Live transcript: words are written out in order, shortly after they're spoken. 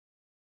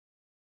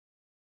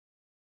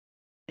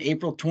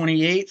April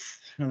 28th,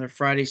 another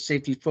Friday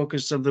safety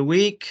focus of the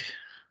week.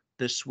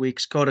 This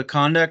week's code of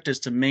conduct is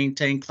to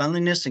maintain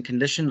cleanliness and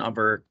condition of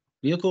our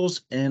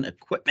vehicles and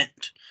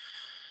equipment.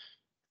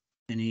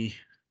 Any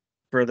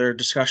further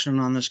discussion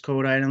on this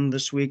code item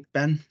this week,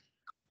 Ben?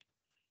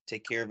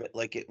 Take care of it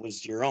like it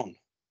was your own,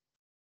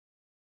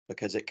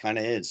 because it kind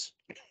of is.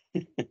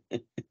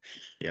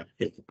 Yeah.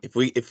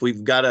 If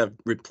we've got to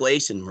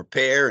replace and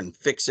repair and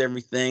fix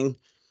everything,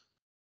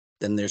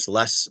 then there's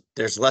less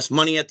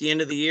money at the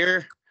end of the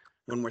year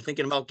when we're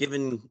thinking about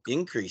giving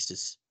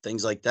increases,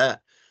 things like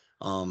that.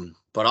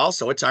 But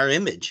also it's our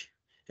image,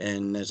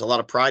 and there's a lot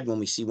of pride when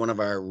we see one of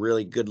our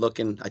really good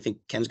looking, I think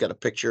Ken's got a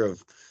picture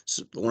of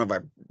one of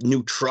our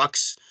new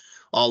trucks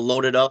all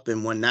loaded up,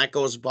 and when that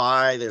goes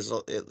by,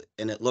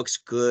 and it looks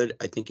good,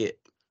 I think it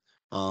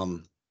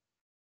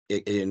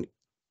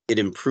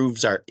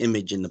improves our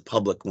image in the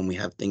public when we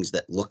have things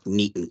that look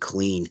neat and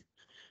clean,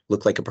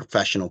 look like a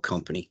professional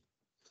company.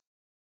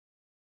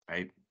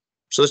 Right.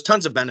 So there's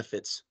tons of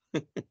benefits.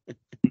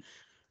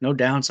 No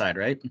downside,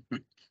 right?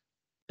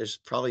 There's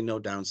probably no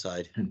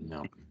downside.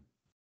 No.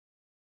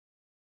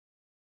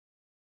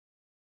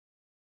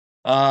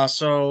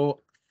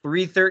 So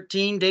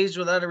 313 days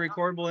without a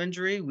recordable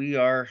injury. We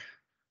are.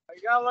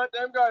 You gotta let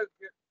them guys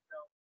get.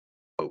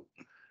 Oh,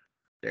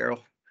 Daryl,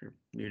 you're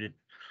muted.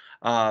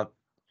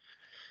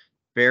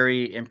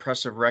 Very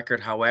impressive record.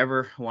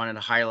 However, wanted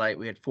to highlight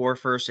we had 4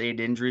 first aid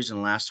injuries in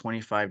the last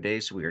 25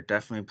 days. So we are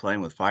definitely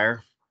playing with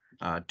fire.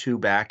 2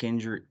 back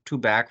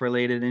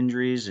related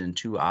injuries and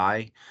 2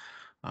 eye.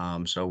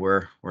 So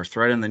we're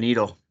threading the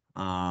needle.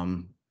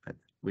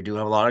 We do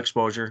have a lot of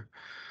exposure,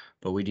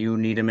 but we do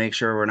need to make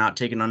sure we're not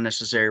taking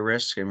unnecessary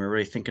risks and we're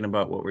really thinking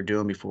about what we're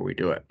doing before we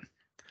do it.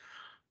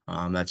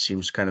 That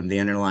seems kind of the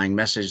underlying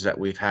message that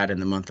we've had in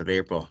the month of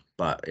April,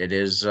 but it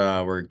is,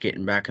 we're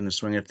getting back in the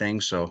swing of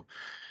things. So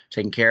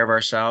taking care of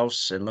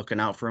ourselves and looking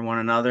out for one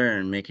another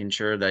and making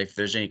sure that if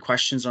there's any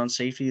questions on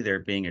safety, they're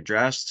being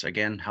addressed.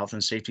 Again, health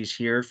and safety is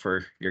here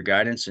for your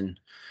guidance and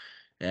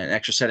an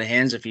extra set of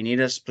hands. If you need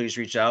us, please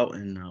reach out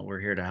and we're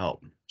here to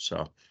help.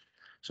 So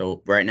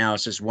right now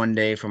it's just 1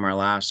 day from our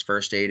last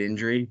first aid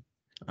injury.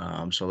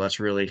 So let's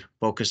really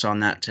focus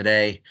on that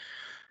today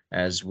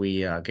as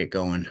we get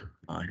going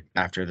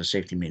after the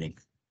safety meeting.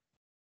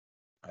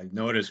 I've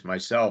noticed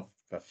myself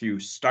a few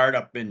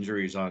startup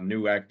injuries on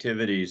new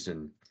activities,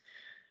 and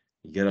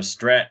you got to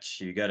stretch.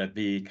 You got to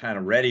be kind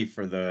of ready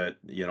for the,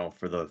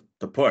 for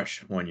the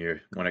push when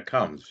it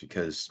comes,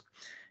 because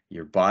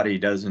your body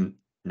doesn't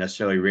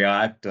necessarily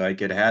react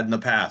like it had in the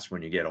past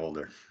when you get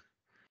older.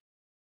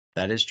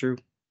 That is true.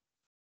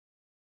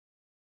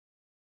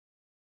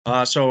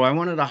 So I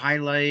wanted to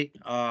highlight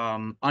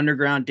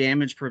underground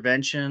damage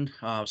prevention,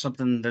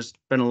 something. There's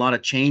been a lot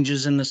of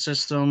changes in the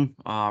system,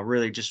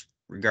 really just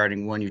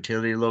regarding one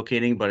utility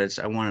locating, but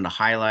I wanted to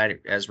highlight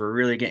it as we're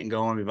really getting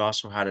going. We've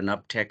also had an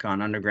uptick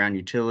on underground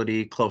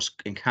utility close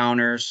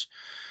encounters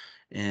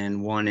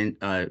and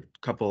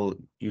couple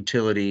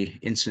utility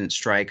incident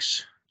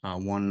strikes,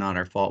 one not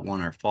our fault,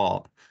 one our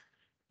fault.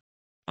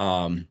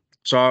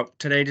 So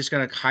today just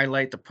going to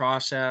highlight the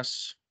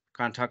process,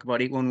 kind of talk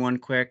about 811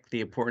 quick, the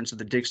importance of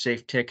the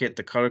DigSafe ticket,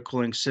 the color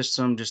cooling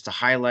system, just to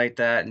highlight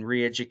that and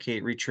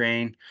re-educate,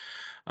 retrain.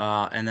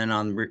 And then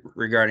on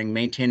regarding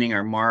maintaining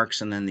our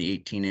marks, and then the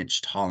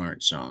 18-inch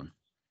tolerance zone.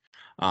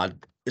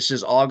 This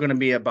is all going to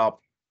be about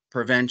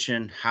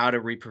prevention, how to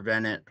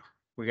re-prevent it.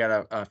 We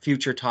got a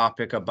future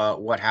topic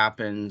about what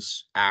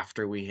happens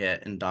after we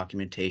hit and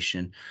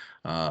documentation.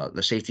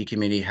 The safety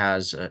committee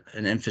has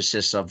an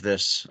emphasis of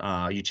this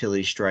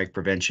utility strike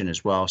prevention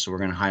as well. So we're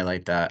going to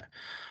highlight that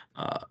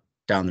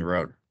down the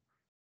road.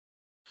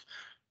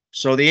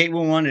 So the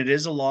 811, it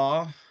is a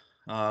law.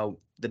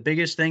 The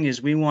biggest thing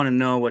is we want to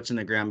know what's in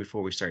the ground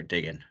before we start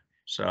digging.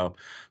 So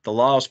the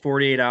law is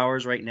 48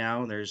 hours right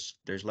now. There's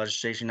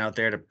legislation out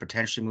there to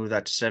potentially move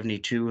that to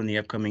 72 in the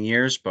upcoming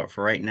years. But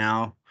for right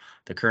now,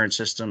 the current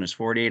system is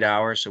 48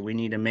 hours. So we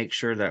need to make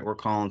sure that we're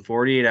calling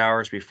 48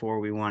 hours before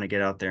we want to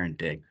get out there and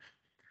dig.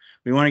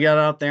 We want to get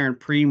out there and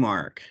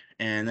pre-mark.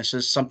 And this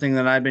is something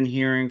that I've been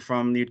hearing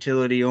from the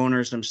utility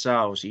owners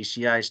themselves.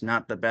 ECI is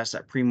not the best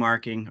at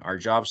pre-marking our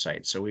job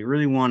sites. So we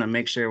really want to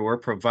make sure we're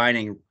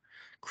providing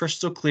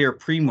crystal clear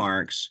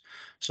pre-marks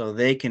so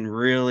they can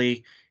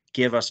really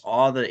give us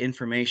all the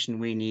information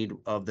we need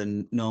of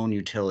the known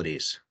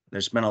utilities.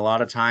 There's been a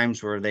lot of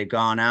times where they've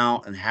gone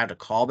out and had to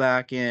call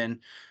back in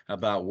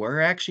about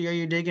where actually are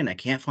you digging? I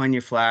can't find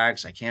your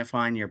flags. I can't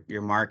find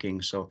your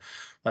markings. So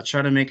let's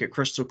try to make it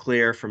crystal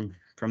clear from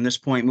this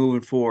point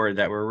moving forward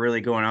that we're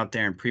really going out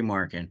there and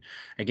pre-marking.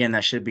 Again,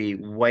 that should be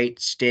white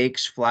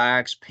stakes,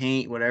 flags,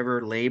 paint,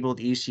 whatever, labeled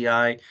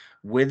ECI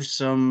with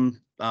some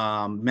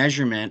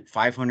measurement,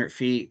 500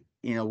 feet,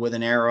 with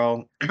an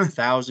arrow,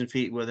 1,000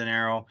 feet with an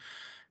arrow.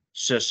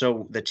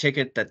 So the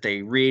ticket that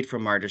they read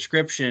from our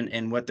description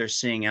and what they're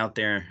seeing out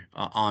there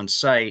on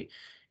site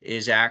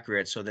is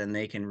accurate. So then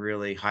they can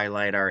really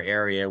highlight our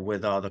area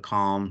with all the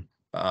CALM,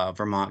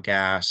 Vermont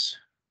Gas,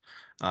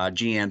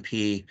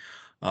 GMP,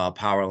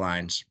 power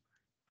lines.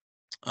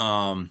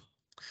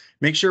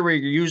 Make sure we're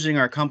using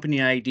our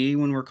company ID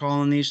when we're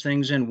calling these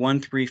things in,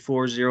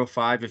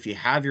 13405. If you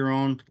have your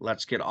own,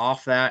 let's get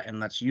off that and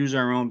let's use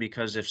our own,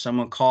 because if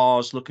someone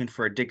calls looking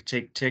for a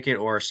dictate ticket,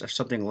 or if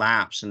something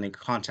lapsed and they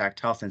contact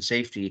health and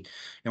safety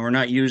and we're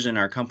not using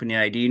our company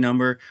ID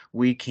number,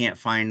 we can't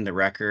find the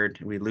record.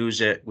 We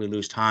lose it. We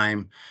lose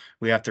time.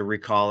 We have to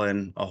recall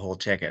in a whole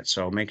ticket.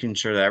 So making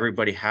sure that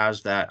everybody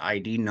has that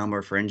ID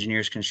number for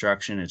engineers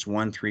construction, it's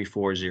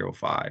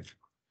 13405.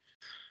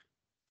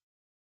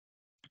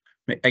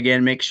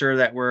 Again, make sure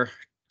that we're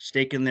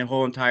staking the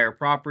whole entire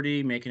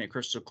property, making it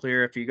crystal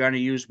clear. If you're going to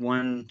use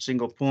one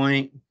single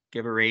point,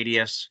 give a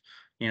radius.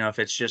 You know, if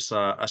it's just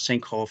a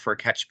sinkhole for a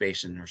catch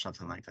basin or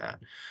something like that.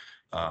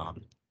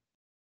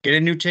 Get a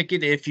new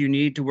ticket if you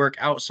need to work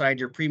outside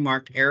your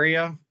pre-marked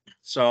area.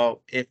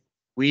 So if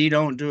we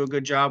don't do a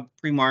good job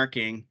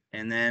pre-marking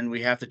and then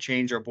we have to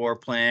change our bore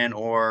plan,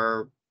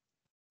 or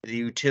the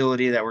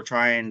utility that we're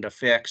trying to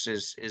fix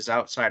is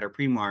outside our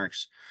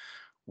pre-marks,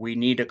 we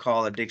need to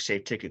call a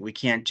DigSafe ticket. We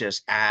can't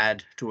just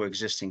add to an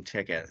existing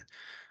ticket.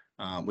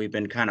 We've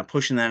been kind of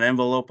pushing that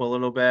envelope a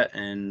little bit,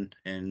 and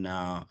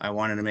I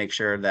wanted to make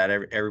sure that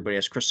everybody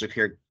has crystal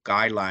clear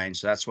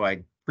guidelines. That's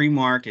why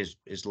pre-mark is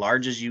as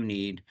large as you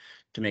need,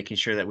 to making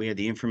sure that we have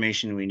the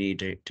information we need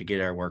to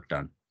get our work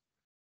done.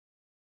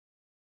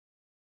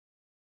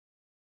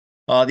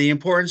 The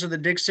importance of the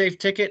DigSafe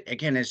ticket,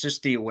 again, is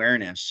just the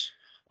awareness.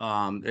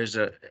 There's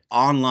a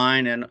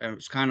online, and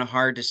it's kind of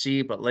hard to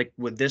see, but like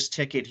with this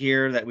ticket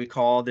here that we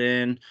called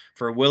in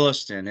for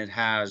Williston, it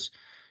has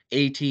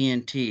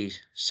AT&T,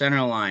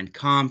 Centerline,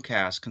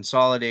 Comcast,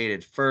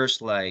 Consolidated,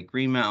 First Light,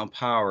 Green Mountain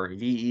Power,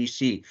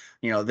 VEC.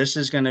 You know, this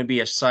is going to be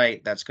a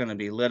site that's going to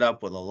be lit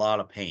up with a lot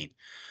of paint.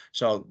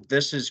 So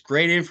this is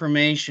great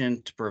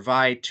information to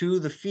provide to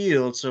the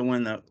field. So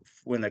when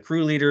the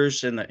crew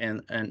leaders and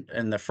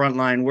the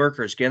frontline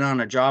workers get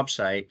on a job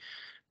site,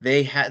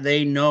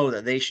 they know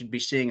that they should be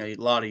seeing a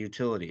lot of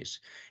utilities.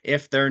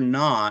 If they're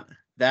not,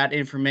 that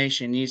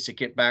information needs to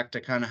get back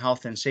to kind of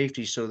health and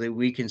safety, so that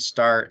we can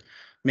start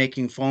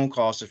making phone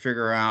calls to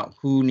figure out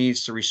who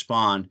needs to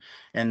respond.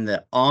 And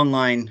the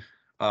online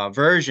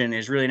version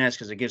is really nice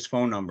because it gives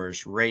phone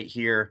numbers right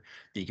here.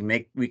 We can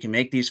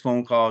make these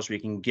phone calls. We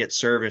can get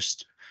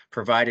service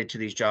provided to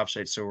these job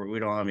sites, so we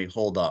don't have any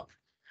hold up.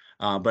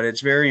 But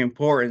it's very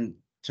important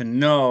to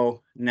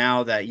know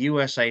now that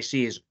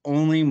USIC is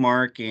only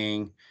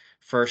marking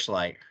First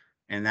Light,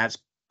 and that's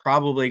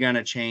probably going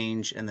to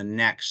change in the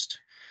next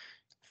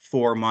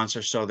 4 months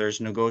or so.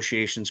 There's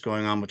negotiations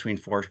going on between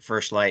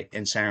First Light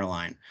and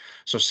Centerline.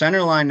 So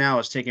Centerline now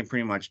is taking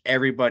pretty much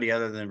everybody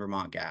other than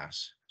Vermont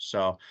Gas.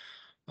 So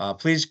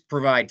please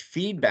provide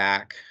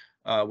feedback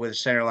with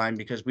Centerline,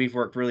 because we've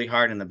worked really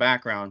hard in the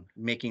background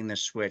making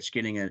this switch,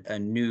 getting a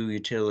new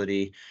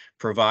utility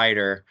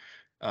provider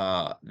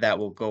that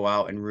will go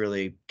out and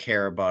really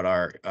care about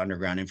our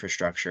underground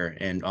infrastructure,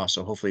 and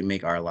also hopefully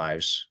make our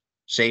lives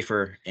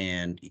safer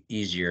and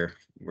easier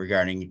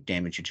regarding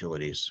damaged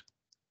utilities.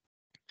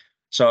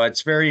 So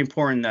it's very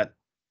important that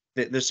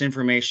this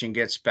information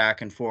gets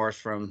back and forth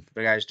from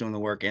the guys doing the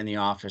work in the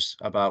office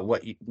about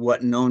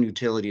what known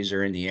utilities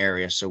are in the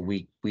area, so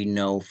we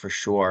know for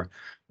sure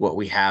what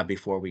we have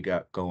before we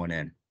got going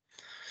in.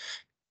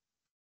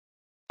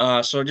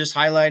 So just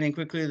highlighting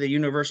quickly the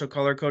universal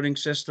color coding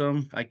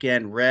system.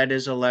 Again, red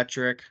is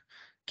electric,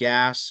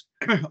 gas,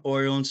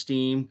 oil and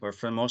steam, or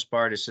for the most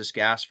part, it's just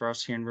gas for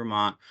us here in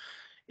Vermont,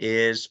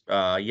 is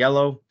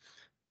yellow.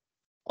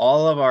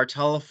 All of our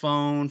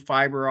telephone,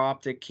 fiber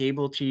optic,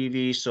 cable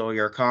TV, so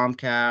your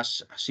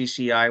Comcast,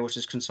 CCI, which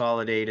is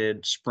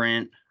Consolidated,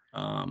 Sprint,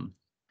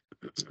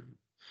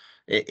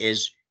 it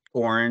is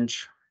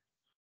orange.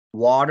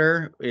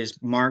 Water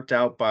is marked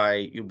out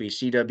by, you'll be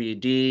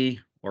CWD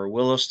or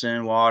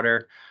Williston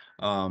Water.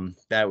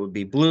 That would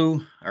be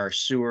blue. Our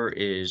sewer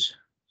is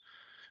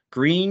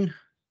green.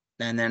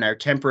 And then our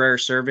temporary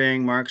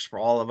surveying marks for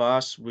all of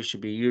us, we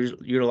should be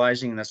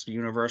utilizing, that's the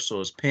universal,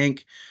 is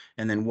pink.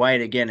 And then white,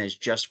 again, is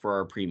just for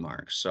our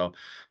pre-marks. So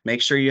make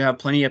sure you have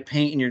plenty of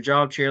paint in your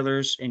job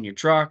trailers, in your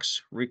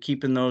trucks. We're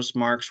keeping those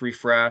marks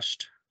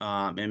refreshed,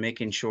 and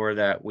making sure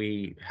that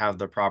we have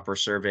the proper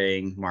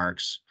surveying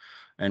marks.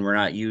 And we're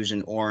not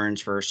using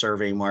orange for a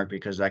surveying mark,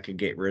 because that could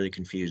get really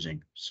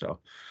confusing. So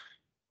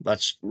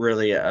let's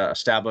really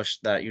establish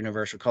that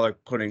universal color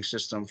coding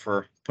system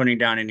for putting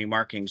down any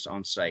markings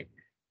on site.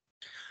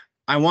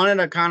 I wanted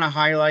to kind of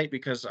highlight,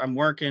 because I'm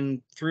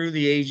working through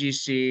the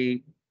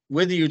AGC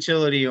with the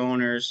utility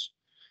owners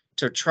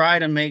to try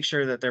to make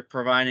sure that they're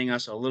providing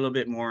us a little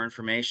bit more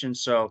information.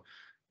 So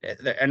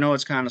I know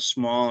it's kind of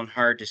small and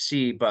hard to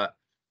see, but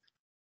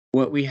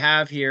what we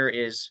have here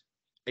is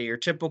your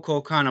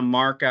typical kind of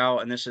mark out,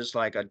 and this is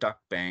like a duck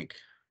bank,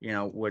 you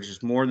know, which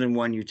is more than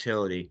one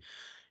utility.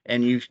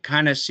 And you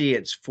kind of see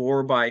it's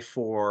 4 by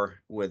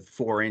 4 with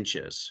 4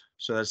 inches.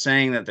 So that's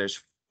saying that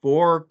there's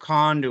 4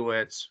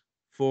 conduits,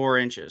 4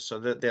 inches. So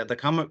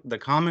the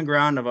common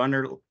ground of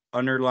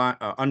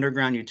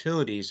underground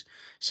utilities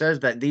says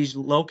that these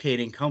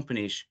locating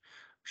companies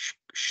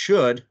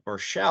should or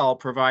shall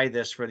provide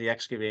this for the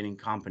excavating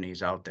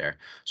companies out there.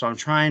 So I'm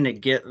trying to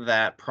get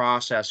that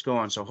process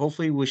going. So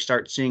hopefully we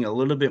start seeing a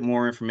little bit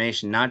more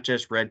information, not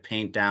just red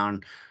paint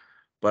down,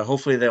 but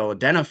hopefully they'll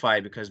identify,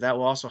 because that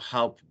will also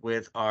help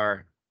with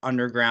our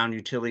underground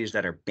utilities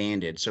that are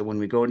banded. So when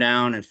we go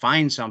down and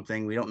find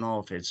something, we don't know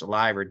if it's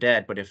alive or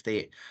dead, but if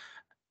they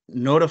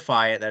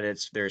notify it that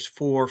there's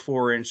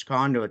 4-inch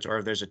conduits, or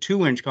if there's a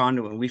 2-inch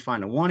conduit and we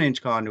find a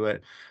 1-inch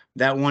conduit,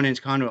 that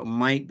 1-inch conduit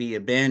might be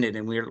abandoned,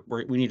 and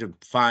we need to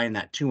find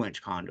that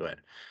 2-inch conduit.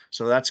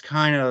 So that's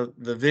kind of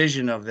the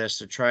vision of this,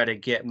 to try to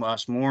get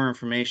us more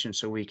information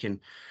so we can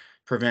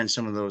prevent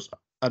some of those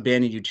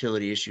abandoned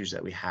utility issues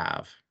that we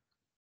have.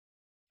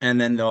 And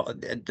then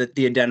the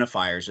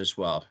identifiers as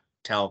well,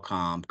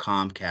 Telcom,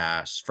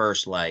 Comcast,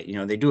 First Light,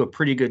 they do a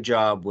pretty good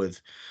job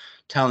with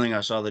telling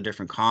us all the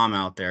different comm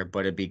out there,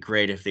 but it'd be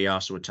great if they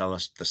also would tell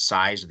us the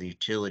size of the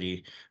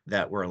utility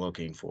that we're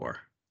looking for.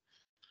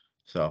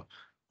 So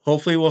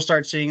hopefully we'll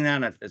start seeing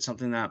that. It's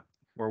something that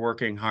we're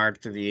working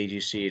hard through the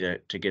AGC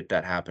to get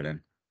that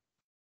happening.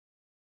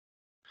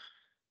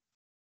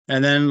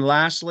 And then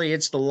lastly,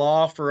 it's the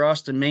law for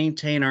us to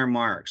maintain our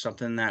marks,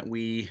 something that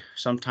we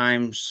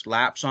sometimes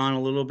lapse on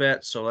a little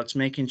bit. So let's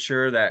making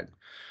sure that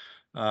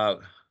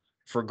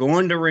if we're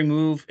going to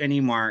remove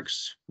any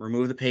marks,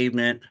 remove the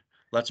pavement,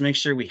 let's make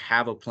sure we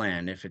have a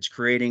plan. If it's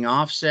creating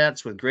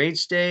offsets with grade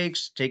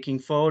stakes, taking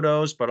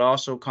photos, but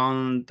also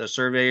calling the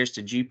surveyors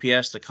to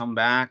GPS to come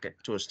back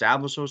to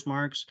establish those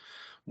marks.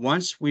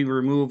 Once we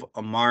remove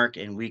a mark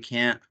and we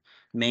can't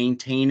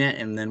maintain it,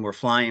 and then we're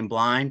flying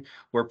blind,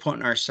 we're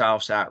putting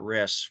ourselves at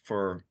risk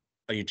for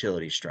a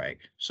utility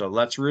strike. So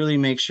let's really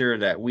make sure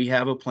that we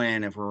have a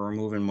plan if we're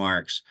removing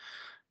marks.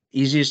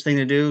 Easiest thing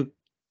to do,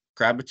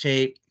 grab a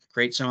tape,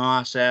 create some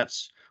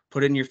offsets,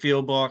 put it in your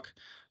field book,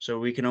 so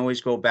we can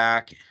always go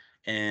back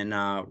and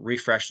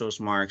refresh those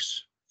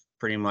marks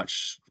pretty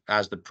much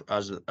as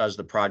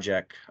the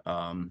project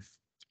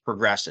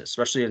progresses,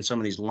 especially in some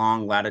of these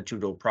long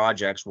latitudinal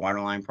projects,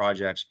 waterline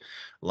projects,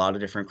 a lot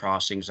of different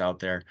crossings out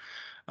there.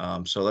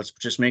 So let's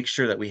just make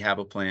sure that we have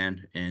a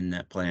plan and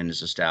that plan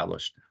is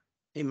established.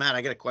 Hey, Matt,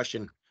 I got a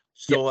question.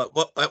 So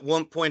at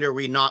one point are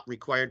we not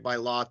required by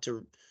law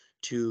to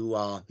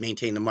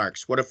maintain the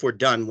marks? What if we're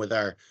done with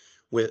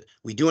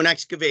we do an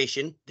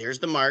excavation, there's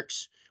the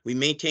marks, we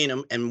maintain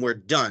them, and we're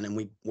done,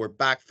 and we're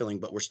backfilling,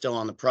 but we're still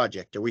on the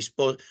project? Do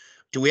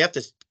we have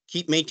to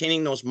keep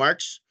maintaining those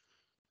marks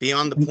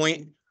beyond the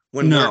point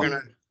when No. we're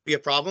gonna be a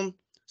problem?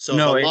 So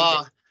No, the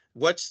law,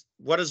 what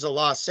does the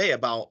law say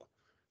about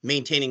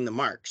maintaining the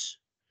marks?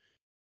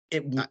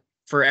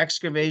 For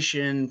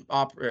excavation,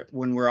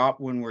 when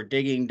we're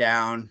digging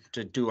down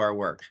to do our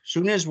work,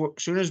 soon as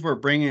we're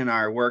bringing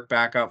our work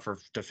back up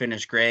to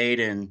finish grade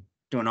and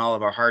doing all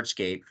of our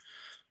hardscape,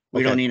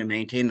 we don't need to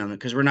maintain them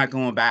because we're not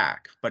going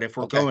back. But if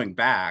we're going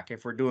back,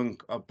 if we're doing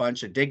a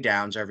bunch of dig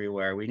downs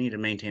everywhere, we need to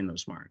maintain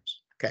those marks.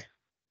 Okay.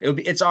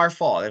 It's our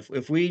fault.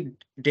 If we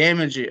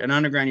damage an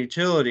underground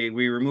utility,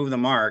 we remove the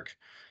mark,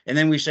 and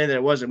then we say that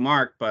it wasn't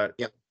marked, but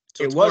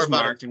So it was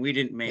marked and we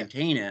didn't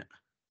maintain it.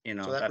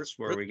 So that's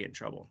where we get in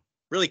trouble.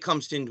 Really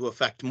comes into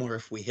effect more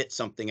if we hit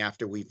something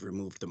after we've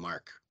removed the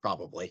mark,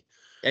 probably.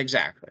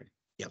 Exactly.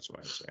 Yep. That's what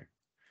I say.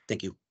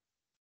 Thank you.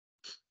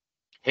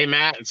 Hey,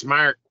 Matt, it's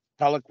Mark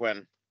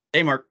Peliquin.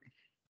 Hey, Mark.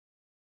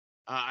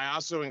 I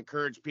also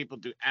encourage people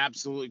to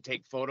absolutely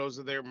take photos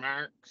of their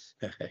marks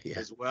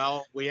as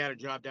well. We had a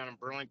job down in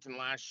Burlington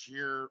last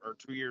year or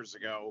 2 years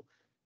ago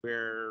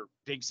where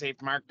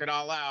DigSafe marked it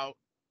all out,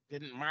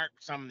 didn't mark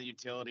some of the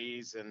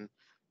utilities, and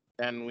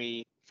then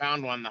we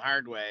found one the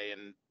hard way,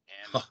 and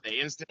they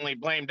instantly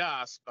blamed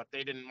us, but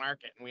they didn't mark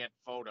it, and we had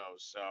photos.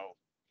 So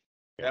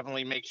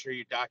definitely make sure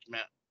you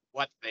document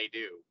what they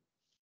do.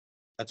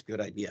 That's a good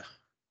idea.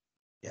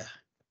 Yeah.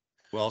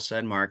 Well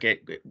said, Mark.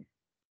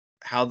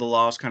 How the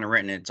law is kind of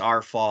written, it's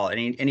our fault.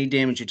 Any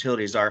damaged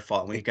utility is our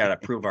fault. We've got to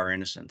prove our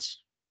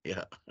innocence.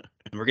 Yeah.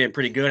 And we're getting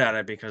pretty good at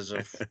it because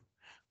of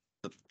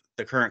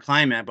the current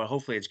climate, but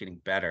hopefully it's getting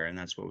better. And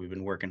that's what we've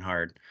been working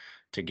hard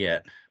to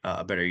get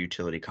a better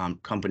utility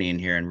company in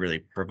here and really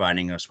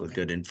providing us with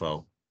good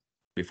info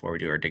before we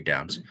do our dig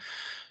downs.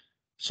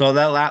 So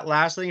that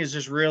last thing is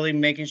just really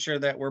making sure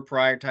that we're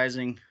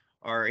prioritizing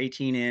our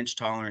 18-inch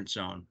tolerance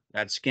zone.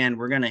 That's, again,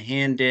 we're going to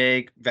hand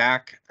dig,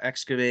 vac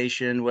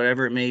excavation,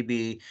 whatever it may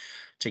be,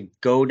 to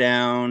go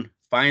down,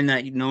 find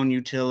that known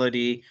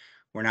utility.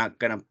 We're not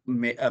going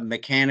to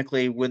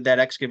mechanically, with that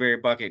excavator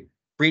bucket,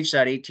 breach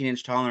that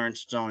 18-inch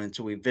tolerance zone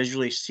until we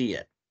visually see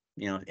it.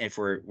 If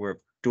we're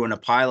doing a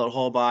pilot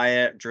hole by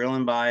it,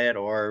 drilling by it,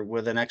 or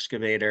with an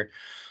excavator,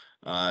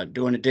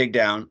 doing a dig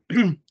down,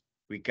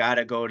 we got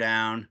to go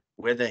down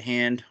with a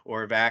hand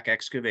or vac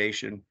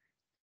excavation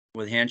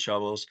with hand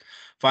shovels,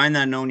 find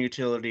that known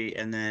utility,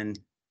 and then,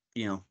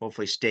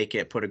 hopefully stake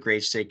it, put a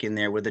grade stake in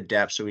there with a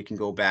depth so we can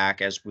go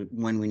back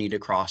when we need to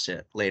cross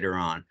it later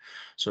on.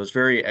 So it's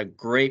a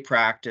great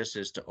practice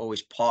is to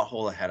always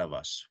pothole ahead of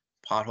us.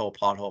 Pothole,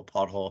 pothole,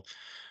 pothole.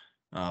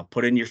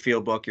 Put in your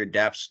field book, your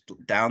depths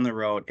down the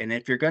road. And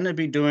if you're going to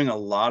be doing a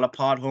lot of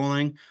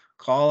potholing,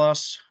 call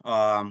us.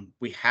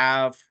 We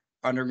have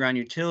underground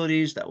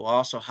utilities that will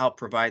also help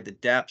provide the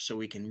depth so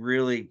we can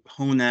really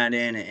hone that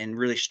in and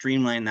really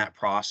streamline that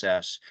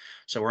process.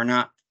 So we're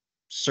not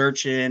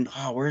searching,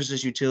 oh, where's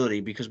this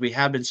utility? Because we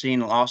have been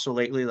seeing also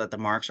lately that the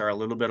marks are a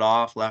little bit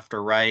off left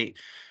or right.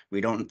 We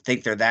don't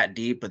think they're that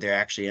deep, but they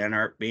actually end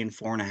up being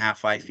 4.5,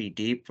 5 feet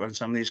deep on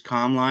some of these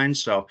comm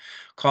lines. So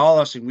call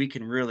us and we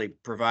can really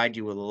provide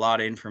you with a lot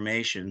of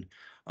information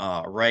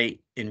right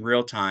in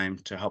real time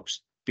to help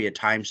be a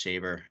time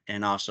saver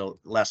and also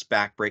less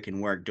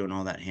back-breaking work doing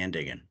all that hand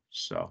digging.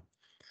 So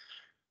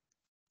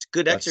It's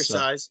good That's,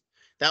 exercise.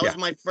 That was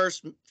my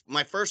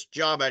first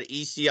job at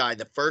ECI.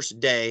 The first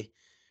day,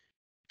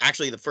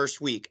 actually the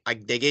first week,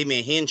 they gave me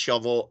a hand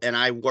shovel and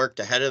I worked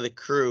ahead of the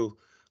crew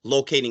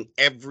locating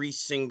every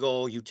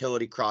single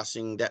utility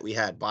crossing that we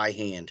had by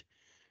hand.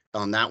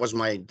 That was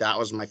my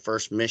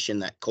first mission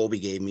that Colby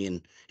gave me,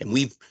 and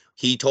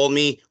he told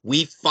me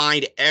we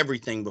find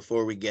everything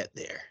before we get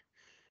there.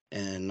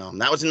 And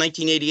that was in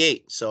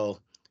 1988. So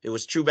it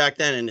was true back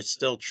then, and it's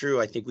still true.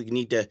 I think we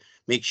need to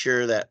make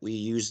sure that we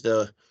use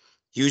the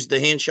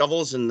hand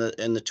shovels and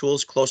the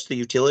tools close to the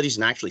utilities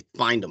and actually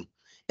find them,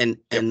 and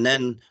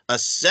then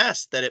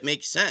assess that it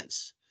makes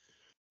sense.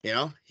 You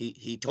know,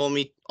 he told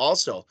me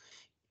also,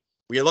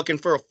 you're looking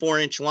for a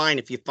 4-inch line.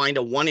 If you find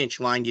a 1-inch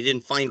line, you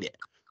didn't find it.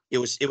 It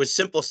was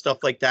simple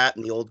stuff like that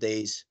in the old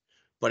days,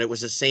 but it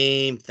was the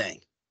same thing.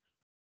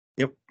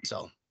 Yep.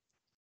 So.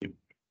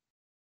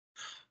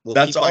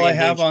 That's all I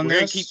have on We're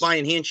going this. to keep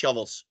buying hand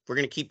shovels. We're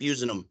going to keep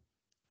using them.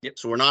 Yep.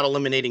 So we're not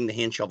eliminating the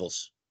hand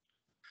shovels.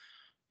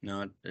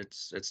 No,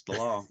 it's the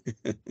law.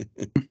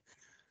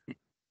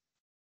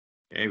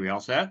 Okay, we all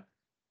set?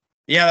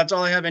 Yeah, that's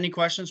all I have. Any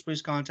questions,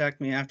 please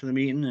contact me after the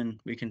meeting and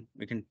we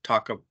can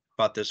talk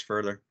about this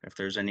further. If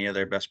there's any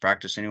other best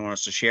practice anyone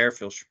wants to share,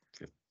 feel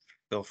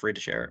free to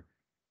share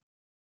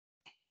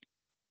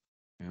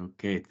it.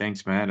 Okay,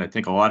 thanks, Matt. I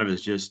think a lot of it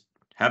is just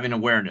having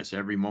awareness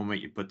every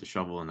moment you put the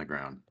shovel in the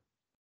ground.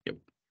 Yep.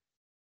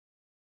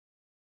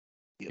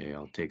 Okay,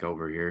 I'll take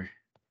over here.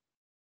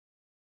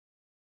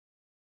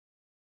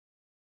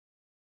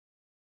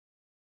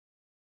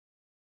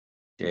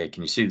 Okay,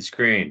 can you see the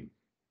screen?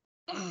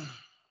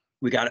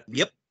 We got it.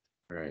 Yep.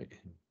 All right.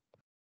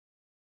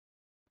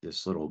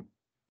 This little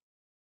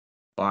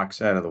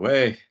box out of the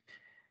way.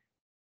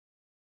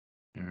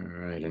 All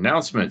right,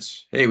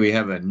 announcements. Hey, we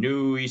have a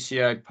new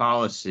ECI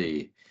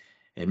policy.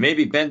 And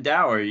maybe Ben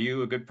Dow, are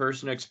you a good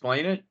person to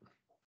explain it?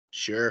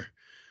 Sure.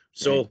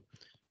 So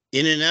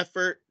in an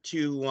effort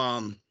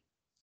to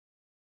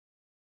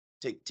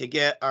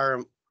get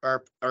our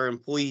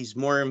employees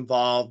more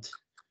involved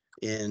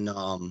in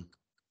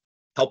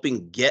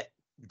helping get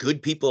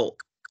good people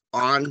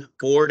on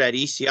board at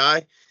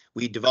ECI,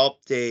 we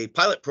developed a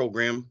pilot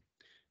program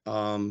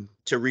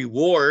to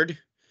reward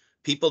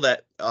people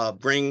that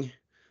bring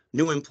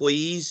new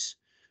employees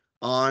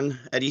on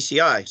at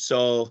ECI.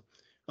 So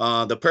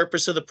the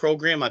purpose of the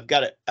program, I've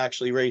got it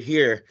actually right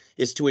here,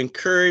 is to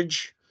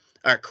encourage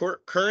our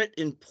current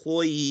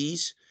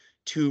employees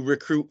to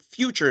recruit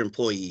future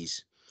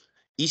employees.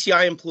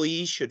 ECI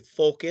employees should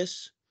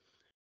focus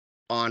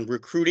on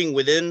recruiting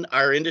within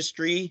our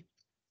industry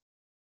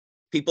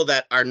people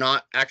that are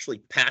not actually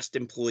past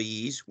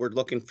employees. We're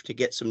looking to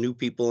get some new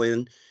people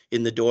in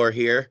the door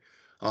here.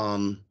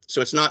 So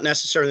it's not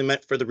necessarily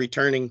meant for the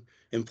returning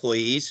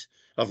employees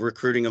of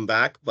recruiting them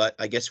back, but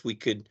I guess we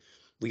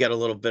got a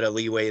little bit of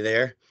leeway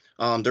there.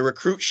 The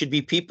recruit should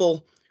be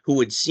people who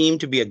would seem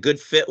to be a good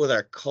fit with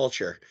our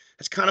culture.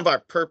 That's kind of our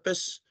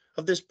purpose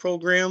of this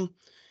program.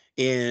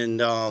 And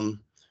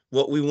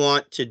what we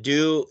want to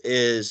do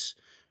is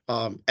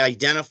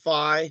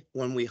identify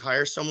when we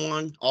hire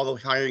someone. All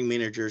the hiring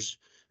managers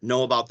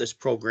know about this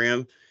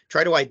program.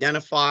 Try to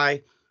identify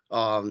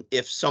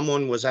if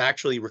someone was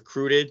actually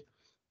recruited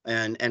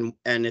and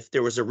if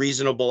there was a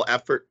reasonable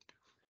effort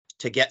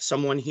to get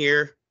someone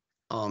here.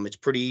 It's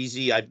pretty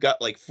easy. I've got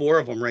like 4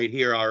 of them right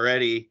here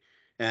already,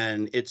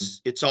 and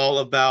it's all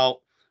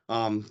about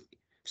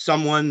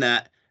someone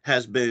that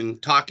has been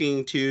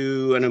talking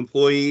to an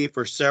employee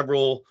for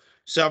several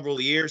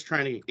years,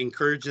 trying to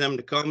encourage them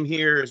to come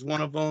here is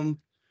one of them.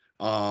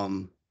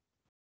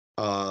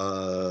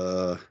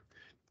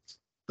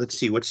 Let's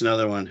see, what's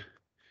another one?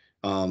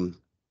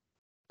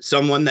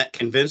 Someone that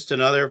convinced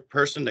another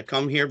person to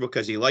come here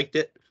because he liked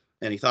it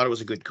and he thought it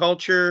was a good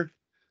culture.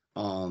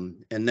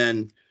 And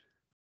then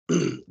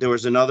there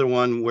was another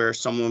one where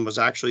someone was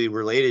actually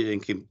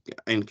related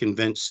and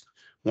convinced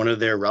one of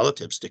their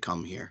relatives to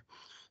come here.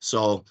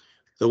 So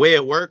the way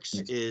it works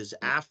is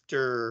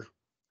after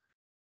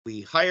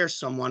we hire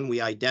someone,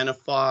 we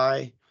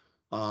identify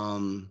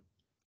the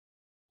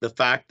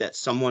fact that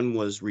someone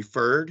was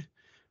referred.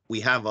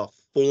 We have a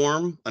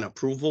form, an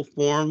approval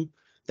form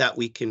that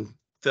we can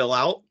fill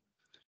out.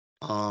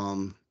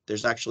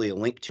 There's actually a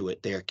link to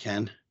it there,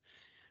 Ken.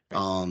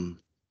 And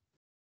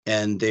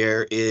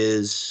there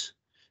is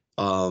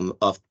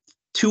a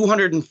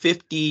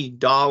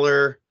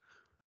 $250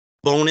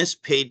 bonus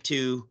paid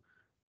to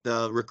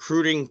the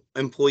recruiting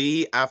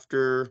employee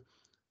after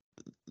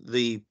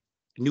the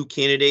new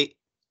candidate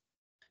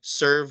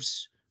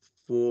serves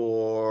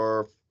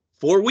for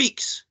 4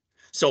 weeks.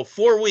 So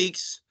 4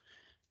 weeks,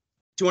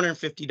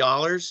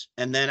 $250.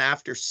 And then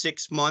after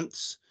 6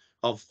 months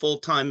of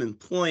full-time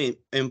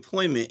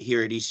employment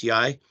here at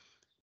ECI,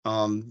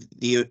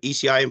 the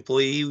ECI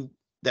employee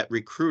that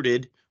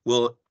recruited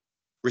will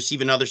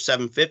receive another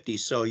 $750.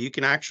 So you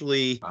can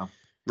actually Wow.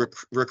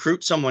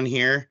 recruit someone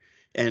here.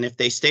 And if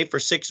they stay for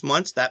 6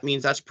 months, that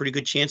means that's a pretty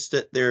good chance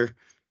that they're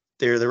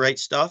the right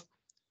stuff.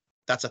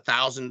 That's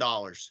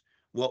 $1,000.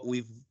 What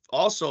we've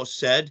also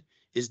said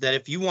is that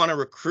if you want to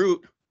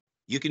recruit,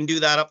 you can do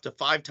that up to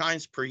 5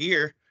 times per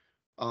year.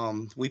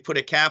 We put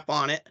a cap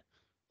on it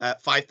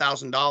at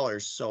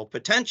 $5,000. So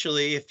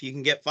potentially, if you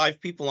can get 5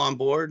 people on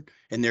board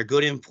and they're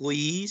good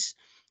employees,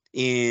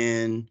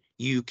 and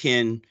you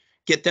can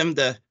get them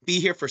to be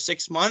here for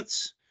 6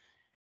 months,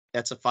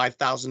 that's a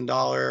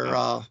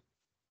 $5,000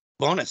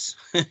 bonus,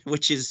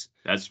 which is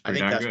That's I pretty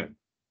think darn that's- good.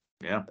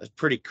 Yeah. that's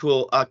pretty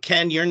cool.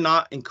 Ken, you're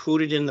not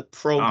included in the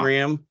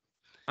program.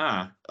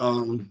 Ah,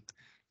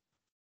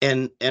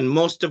 And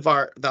most of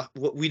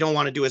what we don't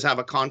want to do is have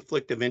a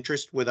conflict of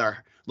interest with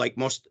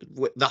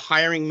the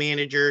hiring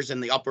managers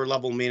and the upper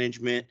level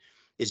management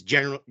is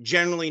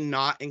generally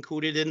not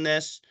included in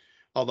this.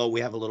 Although I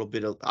have a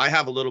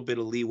little bit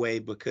of leeway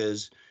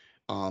because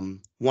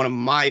one of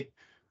my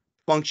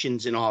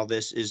functions in all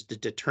this is to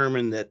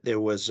determine that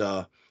there was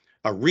a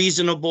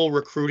reasonable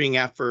recruiting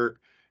effort,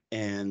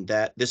 and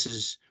that this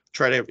is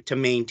try to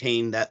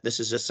maintain that this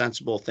is a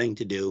sensible thing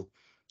to do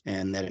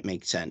and that it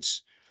makes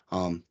sense.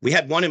 We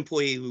had one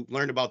employee who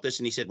learned about this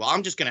and he said, well,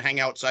 I'm just going to hang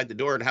outside the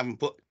door and have them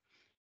put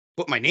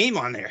my name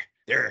on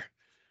their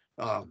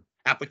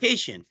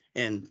application.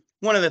 And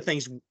one of the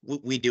things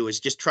we do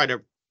is just try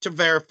to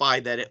verify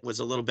that it was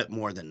a little bit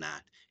more than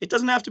that. It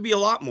doesn't have to be a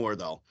lot more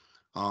though.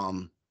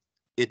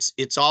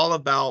 It's all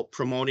about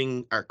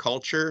promoting our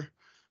culture,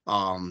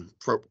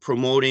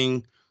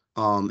 promoting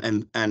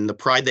and the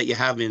pride that you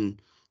have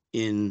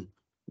in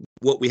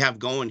what we have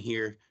going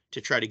here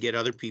to try to get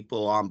other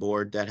people on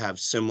board that have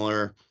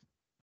similar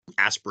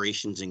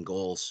aspirations and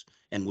goals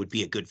and would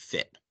be a good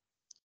fit.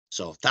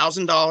 So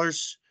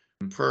 $1,000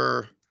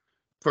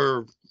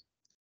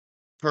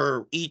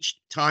 per each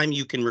time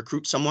you can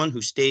recruit someone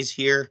who stays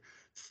here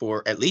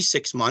for at least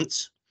 6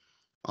 months.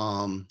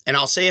 And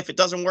I'll say, if it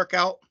doesn't work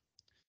out,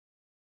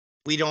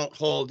 we don't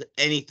hold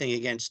anything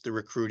against the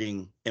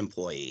recruiting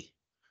employee.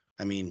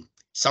 I mean,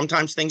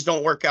 sometimes things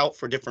don't work out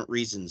for different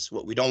reasons.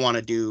 What we don't want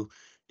to do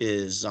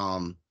is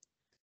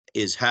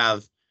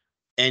have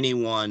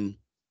anyone,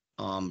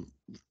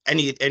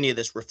 any of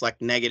this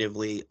reflect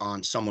negatively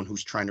on someone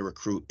who's trying to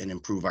recruit and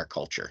improve our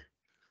culture.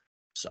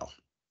 So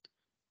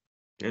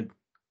good.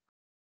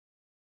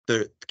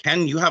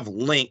 Ken, you have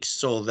links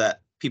so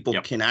that people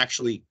Yep. can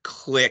actually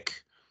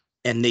click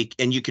and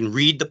you can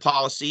read the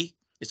policy.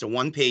 It's a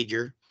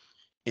 1-pager,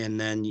 and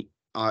then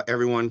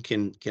everyone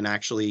can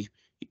actually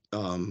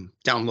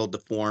download the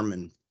form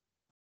and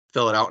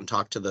fill it out and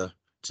talk to the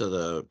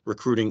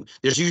recruiting.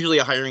 There's usually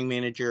a hiring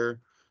manager.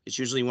 It's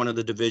usually one of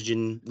the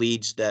division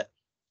leads that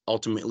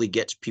ultimately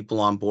gets people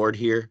on board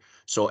here.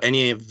 So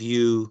any of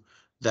you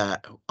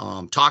that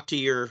talk to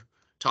your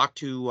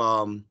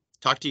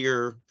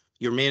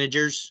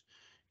managers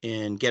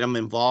and get them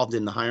involved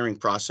in the hiring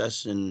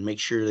process and make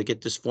sure they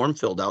get this form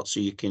filled out so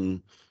you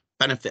can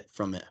benefit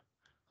from it.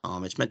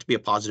 It's meant to be a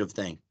positive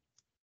thing.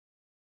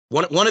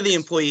 One of the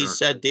employees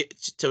Sure. said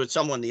to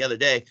someone the other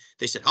day,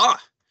 they said,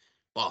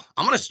 well,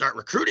 I'm going to start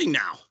recruiting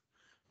now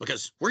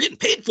because we're getting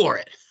paid for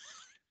it.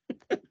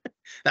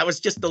 That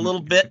was just a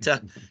little bit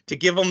to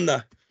give them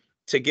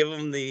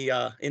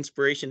the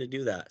inspiration to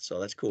do that. So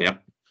that's cool.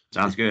 Yep,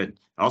 sounds good.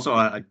 Also,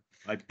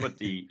 I put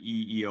the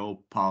EEO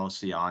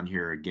policy on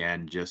here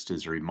again, just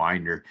as a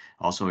reminder.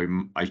 Also,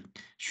 I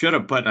should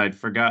have put, I'd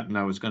forgotten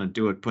I was going to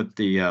do it, put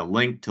the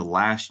link to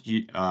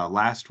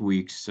last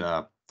week's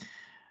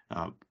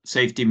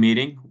safety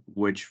meeting,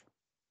 which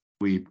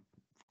we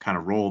kind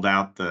of rolled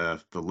out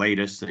the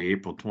latest, the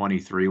April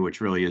 23,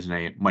 which really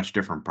isn't much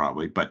different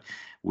probably, but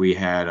we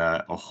had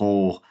a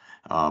whole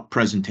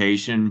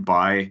presentation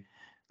by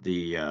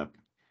the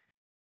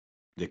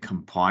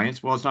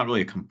compliance. Well, it's not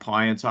really a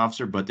compliance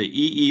officer, but the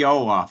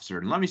EEO officer.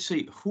 And let me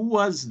see, who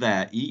was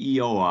that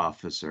EEO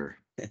officer?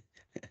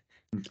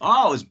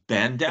 Oh, it was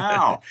Ben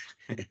Dow.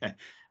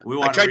 We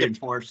want to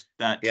reinforce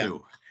that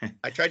too.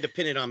 I tried to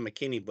pin it on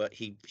McKinney, but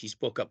he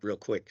spoke up real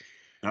quick.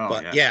 Oh,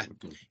 But yeah.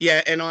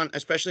 yeah, and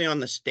especially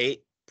on the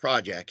state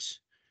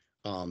projects,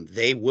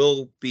 they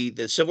will be,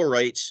 the civil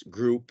rights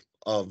group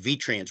of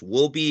VTrans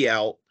will be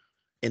out,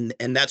 and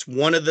that's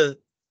one of the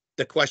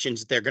questions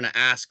that they're going to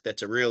ask.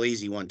 That's a real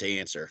easy one to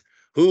answer.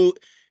 Do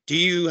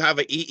you have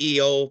an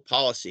EEO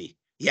policy?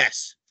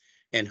 Yes.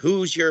 And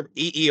who's your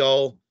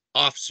EEO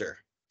officer?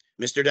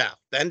 Mr. Dow.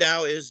 Ben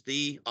Dow is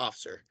the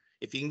officer.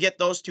 If you can get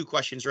those 2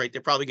 questions right,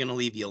 they're probably going to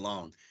leave you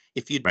alone.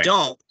 If you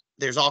don't,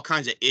 there's all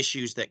kinds of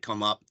issues that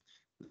come up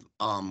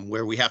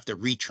where we have to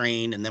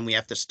retrain, and then we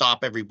have to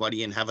stop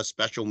everybody and have a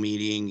special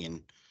meeting,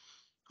 and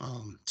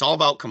it's all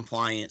about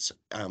compliance,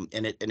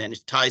 and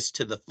it ties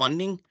to the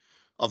funding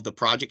of the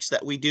projects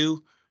that we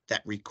do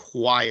that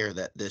require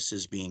that this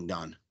is being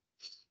done.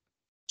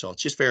 So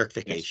it's just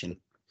verification.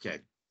 Okay.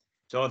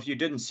 So if you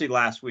didn't see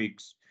last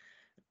week's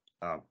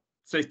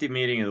safety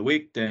meeting of the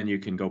week, then you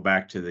can go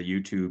back to the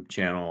YouTube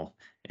channel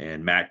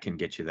and Matt can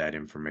get you that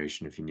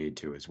information if you need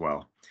to as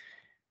well.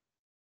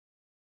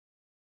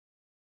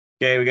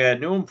 Okay, we got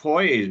new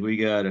employees. We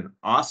got an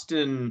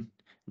Austin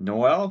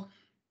Noel,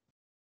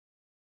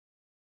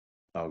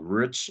 a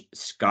Rich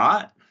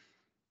Scott,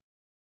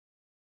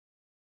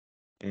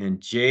 and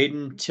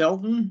Jaden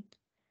Tilton.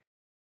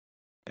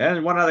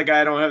 And one other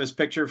guy, I don't have his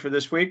picture for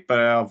this week, but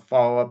I'll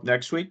follow up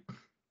next week.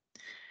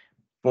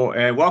 Well,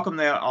 and welcome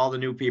all the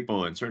new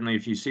people, and certainly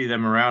if you see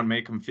them around,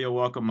 make them feel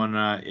welcome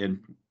and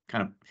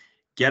kind of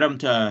get them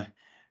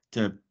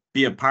to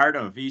be a part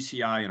of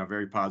ECI in a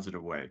very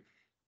positive way.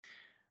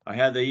 I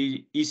had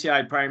the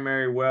ECI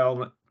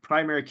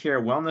primary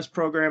care wellness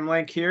program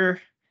link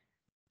here,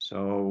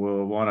 so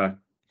we'll want to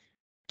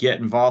get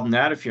involved in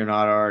that if you're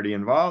not already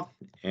involved.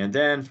 And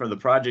then for the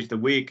project of the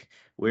week,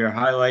 we are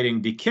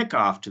highlighting the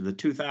kickoff to the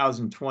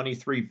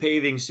 2023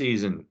 paving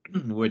season,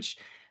 which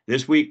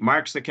this week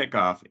marks the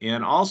kickoff.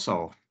 And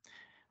also,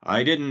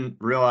 I didn't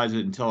realize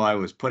it until I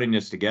was putting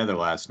this together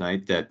last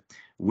night that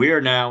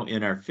we're now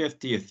in our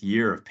 50th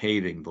year of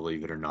paving,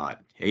 believe it or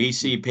not.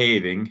 AC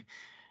Paving,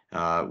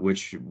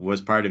 which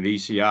was part of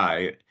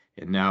ECI,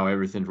 and now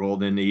everything's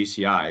rolled into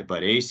ECI.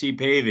 But AC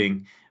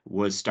Paving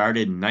was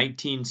started in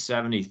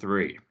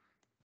 1973.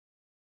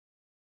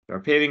 Our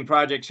paving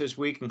projects this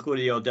week include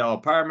the Odell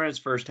Apartments,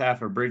 first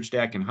half of Bridge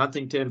Deck in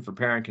Huntington for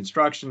Parent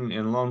Construction,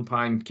 and Lone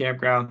Pine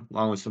Campground,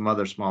 along with some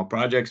other small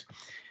projects.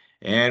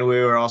 And we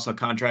were also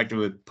contracted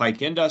with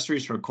Pike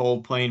Industries for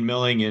cold plain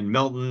milling in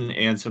Milton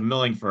and some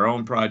milling for our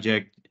own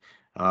project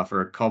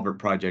for a culvert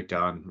project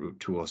on Route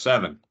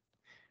 207.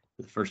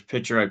 The first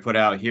picture I put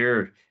out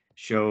here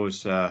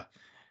shows the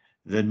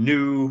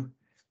new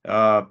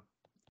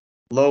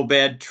low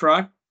bed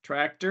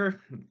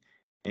tractor,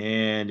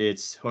 and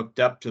it's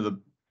hooked up to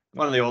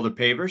one of the older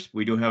pavers.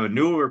 We do have a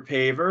newer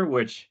paver,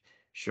 which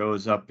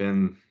shows up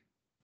in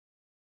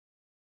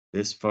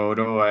this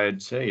photo,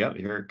 I'd say. Yep,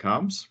 here it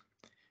comes.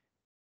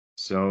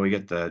 So we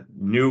get the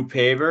new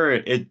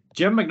paver.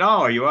 Jim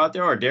McNall, are you out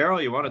there? Or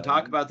Daryl, you want to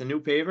talk about the new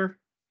paver?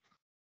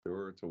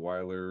 Sure, it's a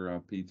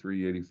Weiler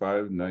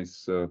P385,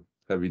 nice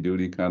heavy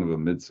duty, kind of a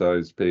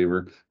mid-sized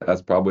paver.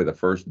 That's probably the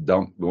first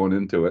dump going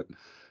into it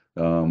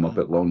up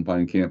at Lone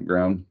Pine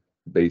Campground,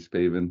 base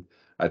paving.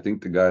 I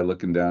think the guy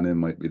looking down in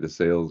might be the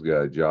sales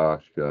guy,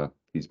 Josh.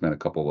 He spent a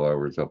couple of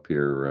hours up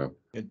here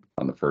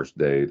on the first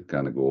day to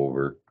kind of go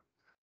over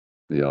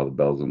all the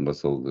bells and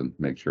whistles and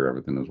make sure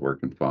everything is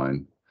working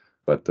fine.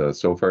 But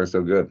so far,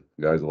 so good.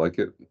 Guys like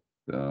it.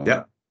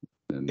 Yeah.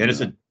 And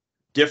it's a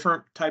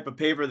different type of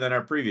paver than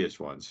our previous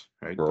ones,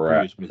 right?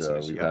 Correct. We've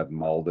had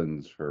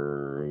Maldens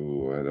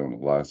for, I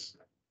don't know, last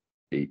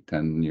 8,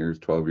 10 years,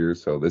 12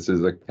 years. So this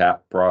is a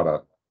CAP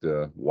product,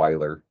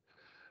 Weiler.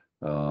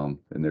 And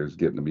there's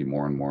getting to be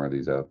more and more of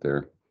these out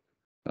there.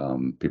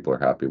 People are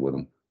happy with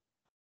them.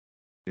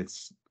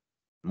 It's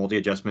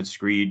multi-adjustment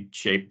screed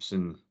shapes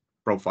and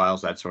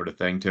profiles, that sort of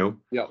thing too.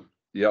 Yep.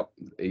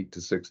 8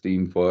 to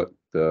 16 foot,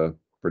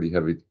 pretty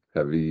heavy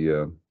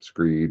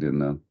screed,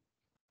 and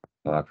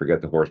I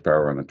forget the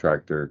horsepower on the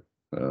tractor.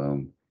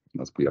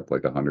 Must be up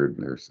like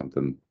 100 or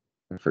something.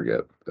 I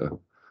forget.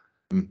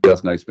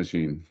 That's nice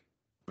machine.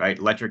 Right,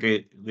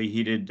 electrically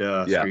heated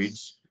Yes.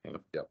 screeds.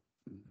 Yep.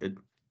 Good.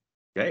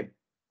 Okay.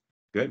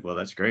 Good. Well,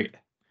 that's great.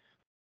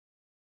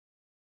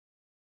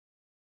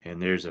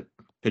 And there's a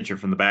picture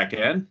from the back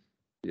end.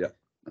 Yep.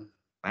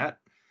 Matt.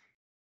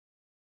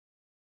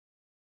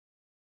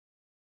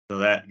 So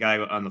that guy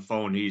on the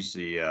phone, he's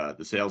the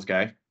sales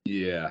guy.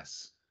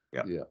 Yes.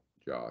 Yep. Yeah.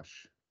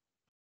 Josh.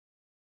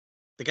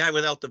 The guy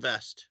without the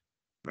vest.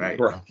 Right.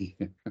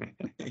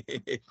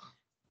 It's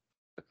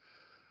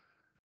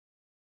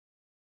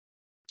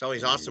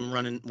always awesome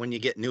running when you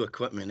get new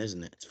equipment,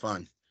 isn't it? It's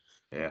fun.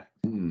 Yeah.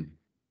 Mm.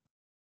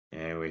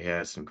 And we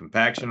have some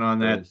compaction on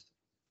that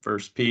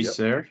first piece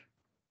there.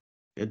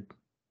 Good.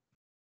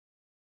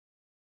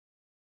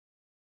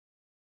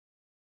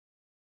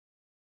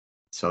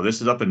 So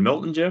this is up in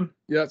Milton, Jim?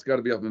 Yeah, it's got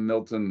to be up in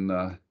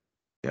Milton.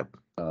 Yep.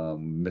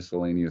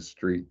 Miscellaneous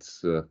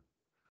streets.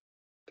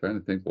 Trying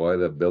to think why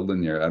that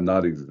building there. I'm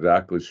not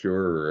exactly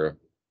sure.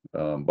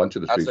 Bunch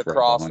of the That's streets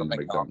across right from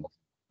behind McDonald's.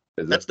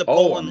 Is That's it? the Oh,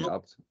 Poland on the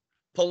opposite.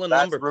 Pulling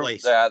That's lumber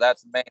place. Yeah,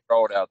 that's the main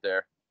road out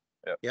there.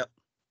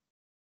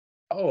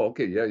 Oh,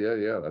 okay.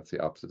 Yeah. That's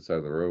the opposite side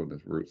of the road.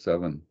 It's Route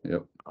 7.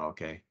 Yep.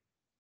 Okay.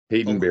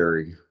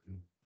 Haydenberry.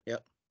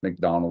 Yep.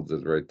 McDonald's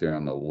is right there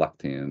on the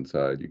left-hand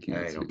side. You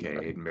can't Right, see. okay,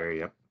 Right. Haydenberry,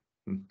 yep.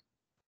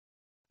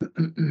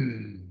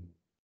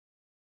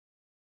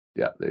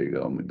 Yeah, there you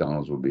go.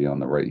 McDonald's will be on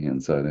the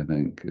right-hand side, I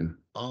think.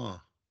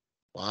 Oh,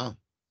 wow.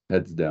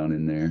 Heads down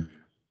in there.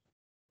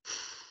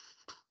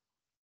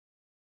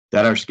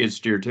 That our skid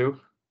steer too?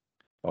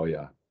 Oh,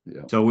 yeah.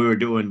 So we were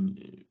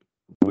doing.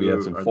 We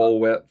had some full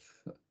width.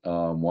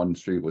 One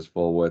street was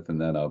full width, and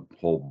then a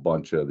whole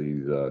bunch of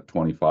these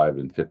 25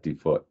 and 50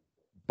 foot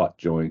butt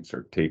joints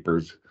or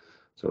tapers,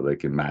 so they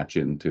can match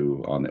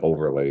into on the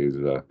overlays,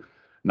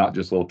 not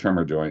just little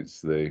trimmer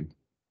joints. They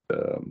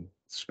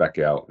spec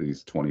out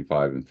these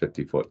 25 and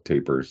 50-foot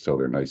tapers, so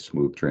they're nice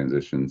smooth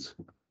transitions.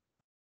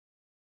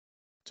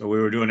 So we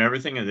were doing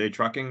everything, and they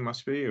trucking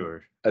must be,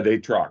 or They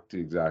trucked,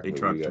 exactly. They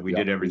trucked, we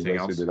did everything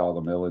else? We did all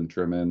the milling,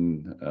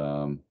 trimming,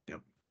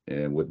 Yep.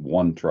 and with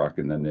one truck,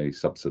 and then they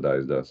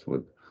subsidized us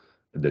with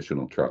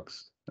additional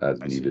trucks as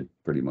I see. needed,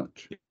 pretty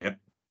much. Yep.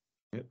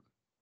 Yep.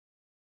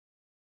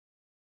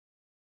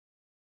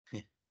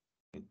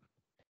 Of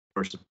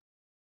course, a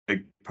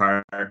big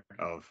part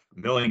of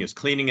milling is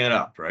cleaning it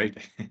up, right?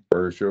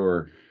 For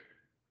sure.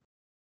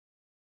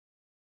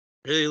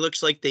 Really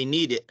looks like they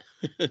need it.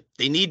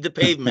 They need the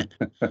pavement.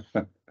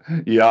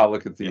 Yeah,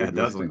 look at the Yeah, it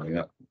does look existing,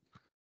 like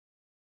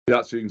yeah.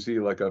 Yeah, so you can see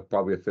like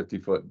probably a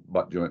 50-foot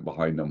butt joint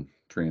behind them,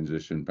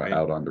 transition Right.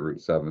 out onto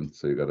Route 7,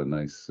 so you got a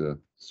nice,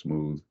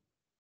 smooth.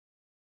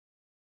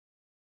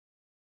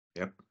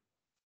 Yep.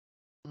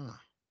 Huh.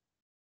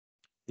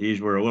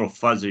 These were a little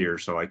fuzzier,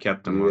 so I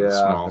kept them on the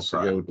small I side.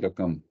 forget who took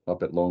them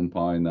up at Lone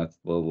Pine. That's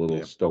the little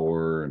Yep.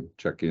 store and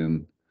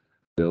check-in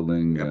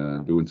building,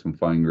 Yep. doing some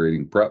fine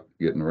grading prep,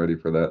 getting ready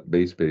for that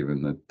base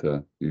paving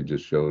that you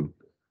just showed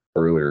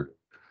earlier.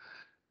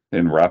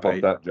 And wrap up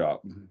Right. that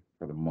job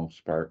for the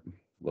most part.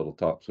 Little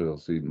topsoil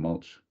seed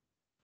mulch.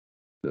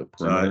 The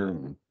So,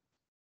 perimeter.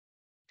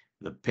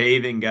 the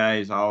paving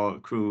guys, all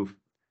crew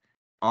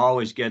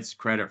always gets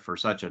credit for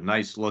such a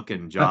nice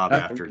looking job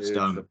after it's It's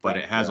done, the but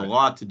prep it has a guy.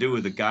 lot to do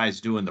with the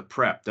guys doing the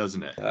prep,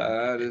 doesn't it?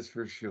 That is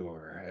for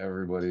sure.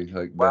 Everybody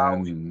like Well,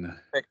 Ben we- and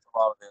Fix a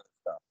lot of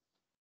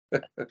the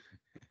other stuff.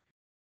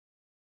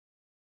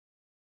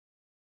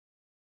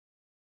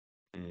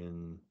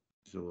 And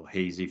it's a little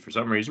hazy for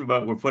some reason,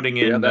 but we're putting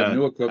yeah, in that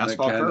new equipment,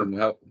 asphalt Ken, curb. and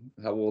how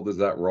old is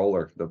that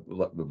roller? The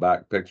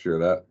back picture,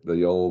 that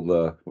the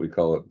old we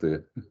call it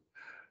the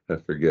I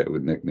forget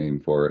what nickname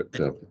for it.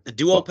 The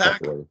duo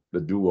pack.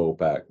 The duo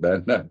pack.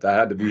 That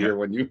had to be here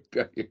when you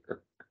got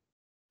here.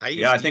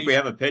 Yeah, I think we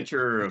have a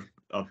picture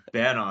of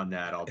Ben on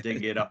that. I'll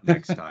dig it up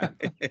next time.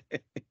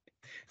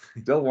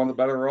 Still one of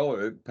the better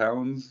roller. It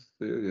pounds.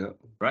 Yeah.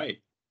 Right.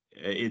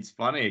 It's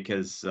funny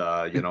because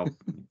you know,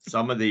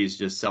 some of these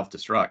just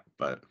self-destruct,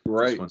 but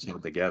Right. this one's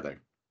held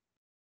together.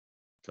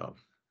 So,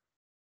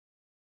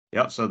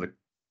 yep. So the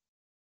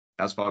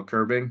asphalt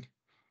curbing,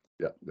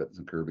 Yeah, got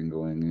some curbing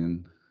going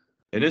in.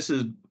 and this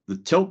is the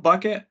tilt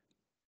bucket.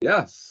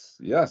 Yes,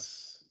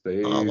 yes.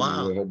 They Oh,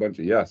 wow. a whole bunch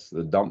of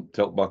the dump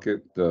tilt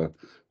bucket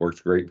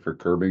works great for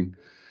curbing.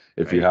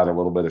 If you Right. had a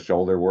little bit of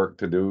shoulder work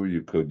to do,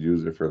 you could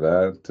use it for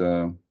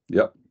that.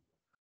 Yep.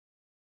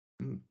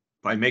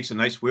 Probably makes a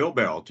nice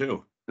wheelbarrow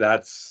too.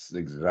 That's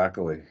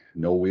exactly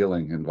no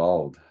wheeling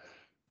involved.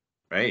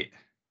 Right.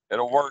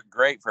 It'll work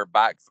great for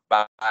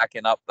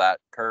backing up that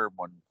curb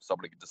when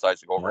somebody decides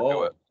to go over and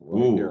do it.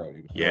 Right Ooh, there. You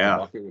can fill yeah. the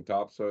bucket with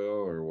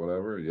topsoil or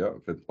whatever. Yeah,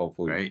 if it's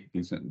hopefully Right.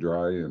 decent and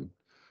dry and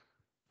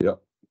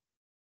yep.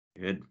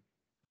 Good.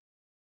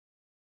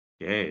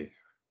 Okay.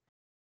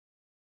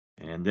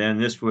 And then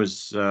this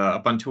was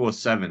up on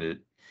 207.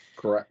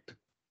 Correct.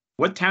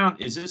 What town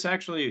is this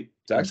actually?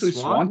 It's actually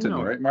Swanton,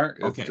 or- right, Mark?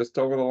 It's Okay. just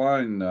over the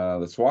line.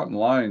 The Swanton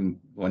line,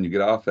 when you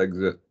get off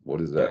exit,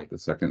 what is that? Okay. The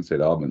second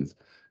St. Albans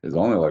is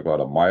only like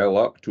about a mile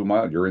up, 2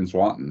 miles. You're in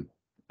Swanton.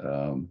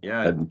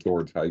 Yeah. Heading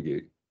towards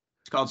Highgate.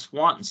 It's called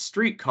Swanton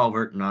Street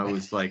Culvert, and I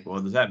was like, well,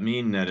 does that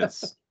mean that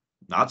it's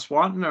not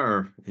Swanton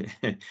or?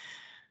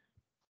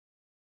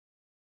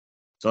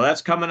 So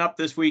that's coming up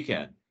this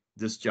weekend,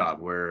 this job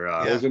where,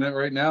 Closing it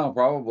right now,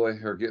 probably,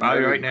 or getting Probably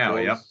ready right to now,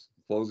 close- yep.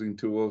 Closing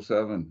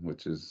 207,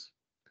 which is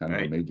kind of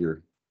a Right.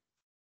 major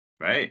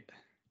right,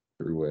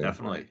 throughway.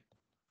 definitely.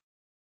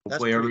 That's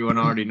Hopefully pretty everyone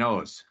already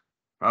knows.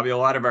 Probably a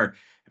lot of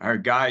our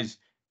guys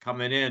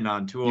coming in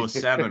on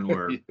 207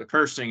 were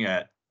cursing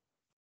at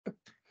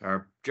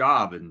our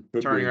job and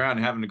Could turning be. around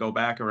and having to go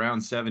back around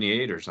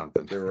 78 or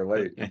something. They were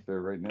late.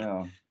 They're right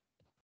now.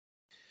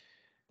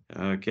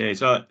 Okay,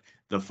 so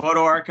the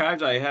photo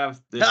archives, I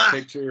have this Ah!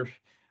 picture.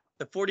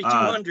 The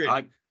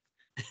 4200.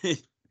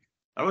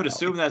 I would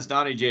assume that's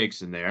Donnie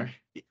Jakes in there.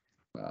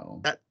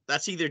 Wow.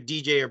 That's either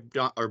DJ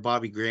or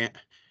Bobby Grant.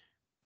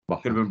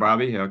 Could have been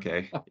Bobby.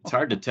 Okay, it's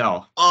hard to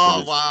tell. Oh,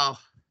 But it's- wow.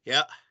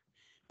 Yeah.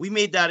 We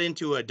made that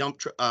into a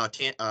dump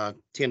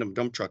tandem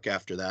dump truck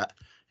after that,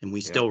 and we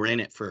still ran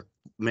it for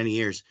many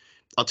years.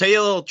 I'll tell you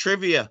a little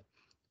trivia.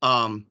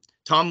 Tom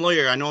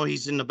Lawyer, I know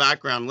he's in the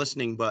background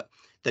listening, but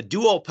the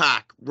duo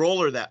pack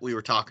roller that we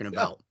were talking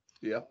about,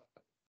 Yeah.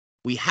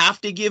 we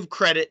have to give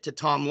credit to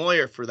Tom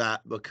Lawyer for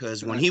that,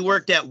 because when he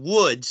worked at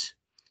Woods,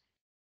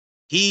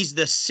 he's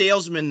the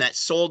salesman that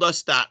sold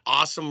us that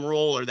awesome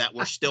roller that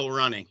we're still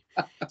running.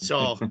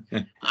 So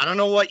I don't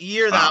know what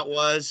year that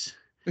was,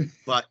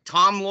 but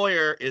Tom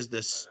Lawyer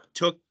is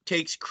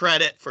takes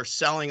credit for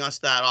selling us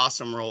that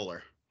awesome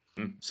roller.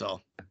 Hmm.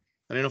 So I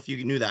don't know if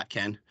you knew that,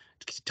 Ken.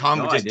 Tom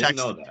No, I just didn't texted.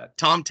 know that.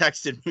 Tom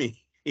texted me.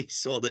 He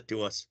sold it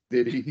to us.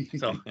 Did he?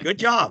 So good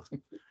job.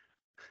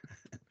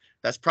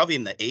 That's probably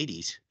in the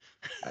 80s,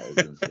 I was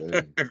gonna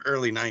say,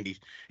 early 90s.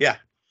 Yeah.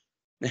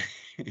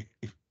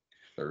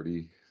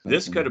 30.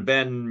 This something. could have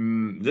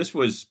been, this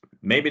was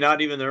maybe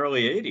not even the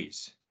early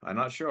 80s. I'm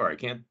not sure. I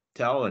can't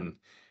tell. And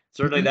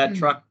certainly that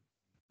truck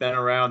been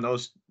around,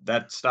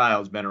 that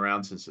style's been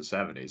around since the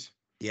 70s.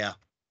 Yeah.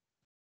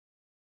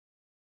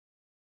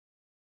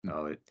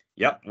 No,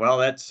 yep. Well,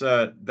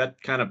 that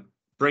kind of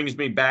brings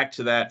me back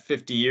to that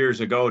 50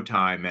 years ago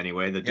time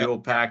anyway, the dual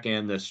pack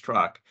and this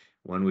truck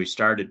when we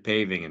started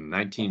paving in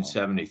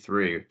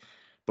 1973.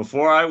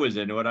 Before I was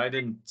into it, I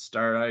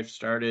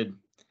started,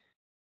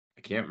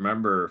 I can't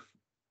remember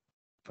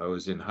if I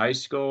was in high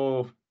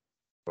school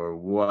or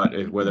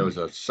what, whether it was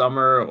a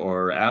summer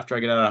or after I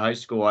got out of high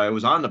school. I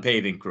was on the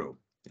paving crew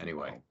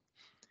anyway.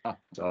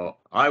 So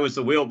I was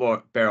the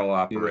wheelbarrow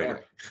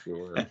operator. Yeah,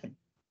 sure.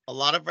 A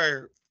lot of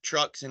our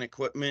trucks and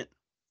equipment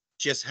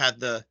just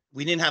had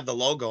we didn't have the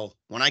logo.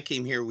 When I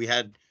came here, we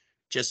had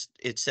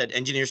it said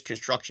Engineers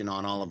Construction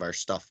on all of our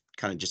stuff,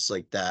 kind of just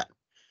like that.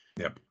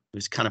 Yep. It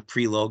was kind of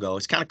pre-logo.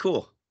 It's kind of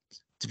cool.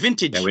 It's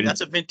vintage. Yeah,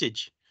 That's a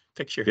vintage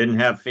picture. Didn't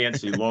have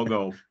fancy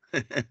logo,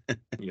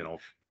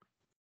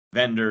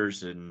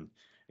 vendors and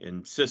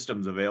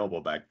systems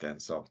available back then.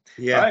 So,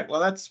 Yeah. All right. Well,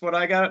 that's what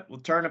I got. We'll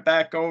turn it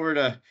back over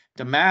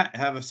to Matt.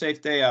 Have a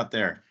safe day out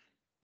there.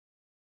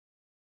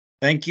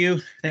 Thank you.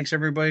 Thanks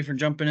everybody for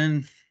jumping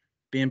in,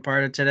 being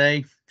part of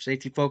today.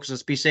 Safety folks,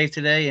 let's be safe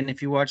today. And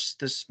if you watch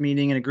this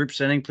meeting in a group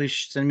setting,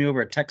 please send me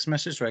over a text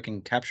message so I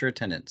can capture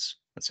attendance.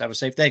 Let's have a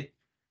safe day.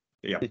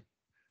 Yeah.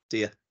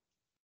 See ya.